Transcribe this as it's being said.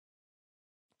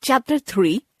Chapter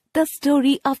 3. The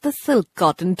Story of the Silk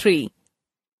Cotton Tree.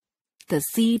 The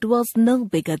seed was no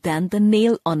bigger than the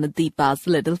nail on Deepa's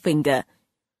little finger.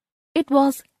 It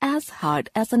was as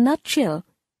hard as a nutshell.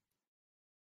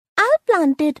 "I'll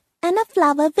plant it, and a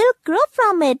flower will grow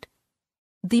from it,"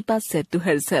 Deepa said to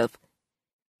herself.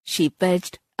 She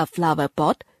fetched a flower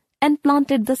pot and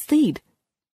planted the seed.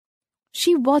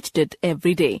 She watched it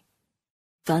every day.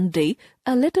 One day,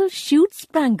 a little shoot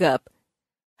sprang up.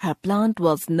 Her plant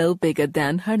was no bigger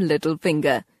than her little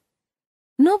finger.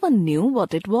 No one knew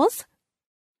what it was.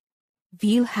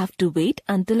 "We'll have to wait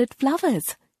until it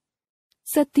flowers,"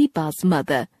 said Deepa's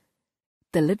mother.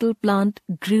 The little plant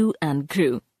grew and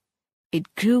grew.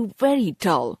 It grew very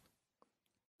tall.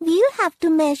 "We'll have to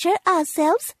measure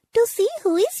ourselves to see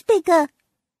who is bigger,"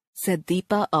 said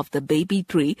Deepa of the baby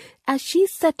tree as she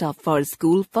set off for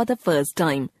school for the first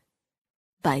time.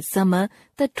 By summer,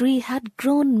 the tree had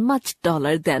grown much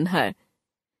taller than her.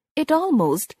 It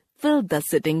almost filled the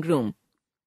sitting room.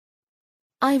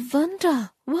 "I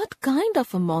wonder what kind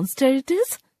of a monster it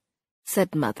is,"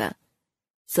 said Mother.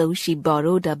 So she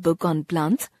borrowed a book on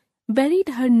plants, buried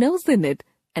her nose in it,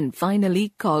 and finally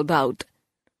called out,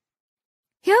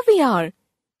 "Here we are!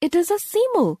 It is a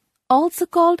simul, also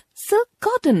called silk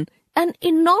cotton, an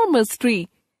enormous tree.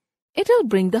 It'll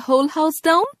bring the whole house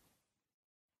down."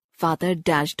 Father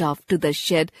dashed off to the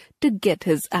shed to get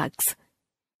his axe.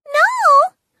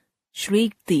 "No!"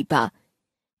 shrieked Deepa.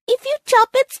 "If you chop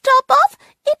its top off,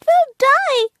 it will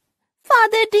die.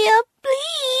 Father dear,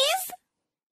 please."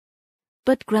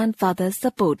 But Grandfather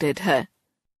supported her.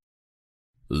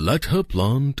 "Let her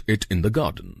plant it in the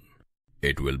garden.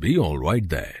 It will be all right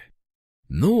there.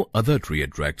 No other tree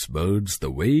attracts birds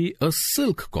the way a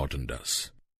silk cotton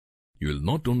does. You'll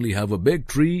not only have a big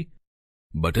tree,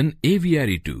 but an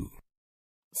aviary too."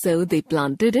 So they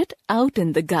planted it out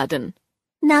in the garden.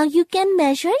 "Now you can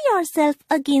measure yourself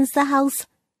against the house,"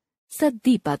 said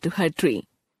Deepa to her tree.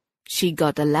 She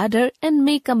got a ladder and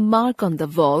made a mark on the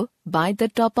wall by the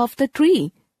top of the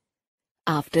tree.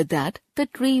 After that, the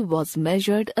tree was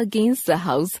measured against the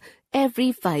house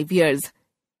every 5 years.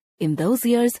 In those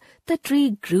years, the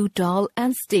tree grew tall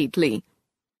and stately.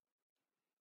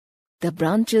 The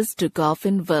branches took off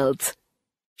in whorls.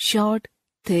 Short,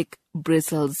 thick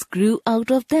bristles grew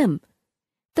out of them.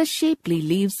 The shapely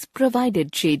leaves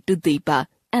provided shade to Deepa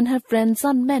and her friends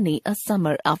on many a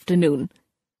summer afternoon.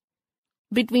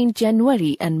 Between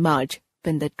January and March,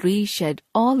 when the tree shed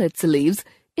all its leaves,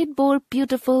 it bore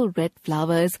beautiful red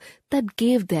flowers that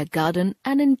gave their garden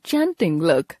an enchanting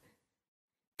look.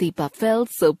 Deepa felt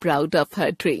so proud of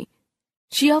her tree.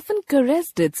 She often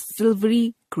caressed its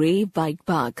silvery gray-white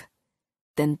bark.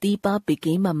 Then Deepa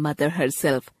became a mother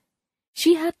herself.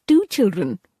 She had 2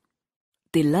 children.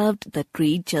 They loved the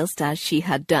tree just as she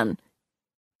had done.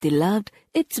 They loved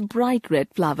its bright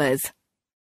red flowers.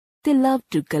 They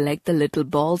loved to collect the little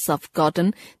balls of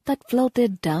cotton that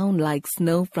floated down like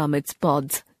snow from its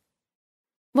pods.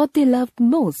 What they loved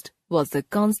most was the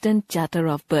constant chatter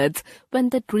of birds when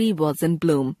the tree was in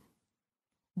bloom.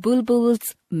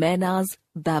 Bulbuls, menas,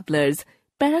 babblers,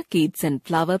 parakeets and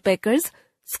flower peckers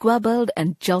squabbled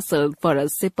and jostled for a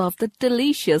sip of the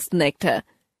delicious nectar.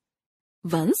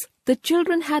 Once, the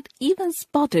children had even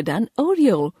spotted an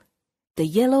oriole. The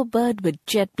yellow bird with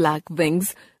jet-black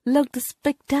wings looked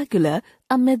spectacular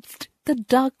amidst the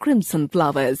dark crimson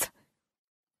flowers.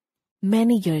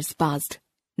 Many years passed.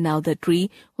 Now the tree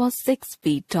was 6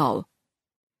 feet tall.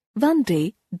 One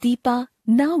day, Deepa,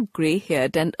 now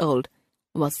gray-haired and old,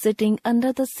 was sitting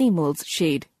under the simul's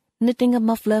shade, knitting a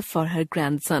muffler for her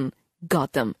grandson,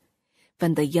 Gautam,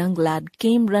 when the young lad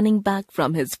came running back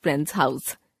from his friend's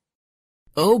house.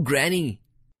 "Oh, Granny,"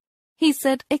 he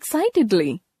said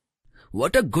excitedly.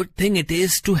 "what a good thing it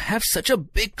is to have such a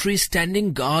big tree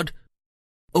standing guard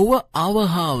over our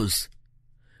house.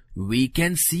 We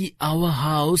can see our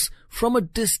house from a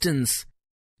distance,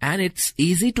 and it's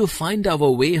easy to find our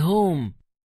way home."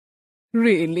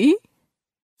 "Really?"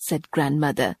 said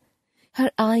Grandmother,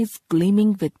 her eyes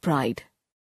gleaming with pride.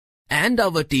 "And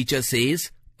our teacher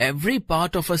says every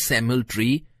part of a simul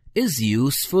tree is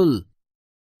useful.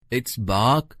 Its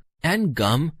bark and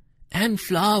gum and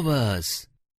flowers."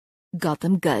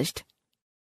 Gautam gushed.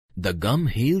 "The gum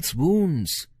heals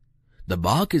wounds. The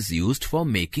bark is used for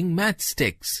making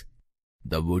matchsticks.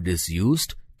 The wood is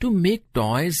used to make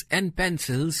toys and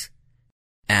pencils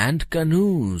and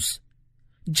canoes.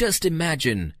 Just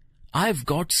imagine, I've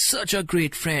got such a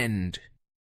great friend."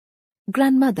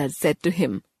 Grandmother said to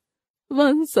him,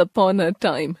 "Once upon a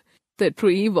time, the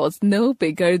tree was no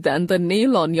bigger than the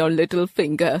nail on your little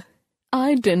finger.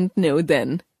 I didn't know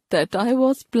then that I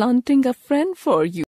was planting a friend for you."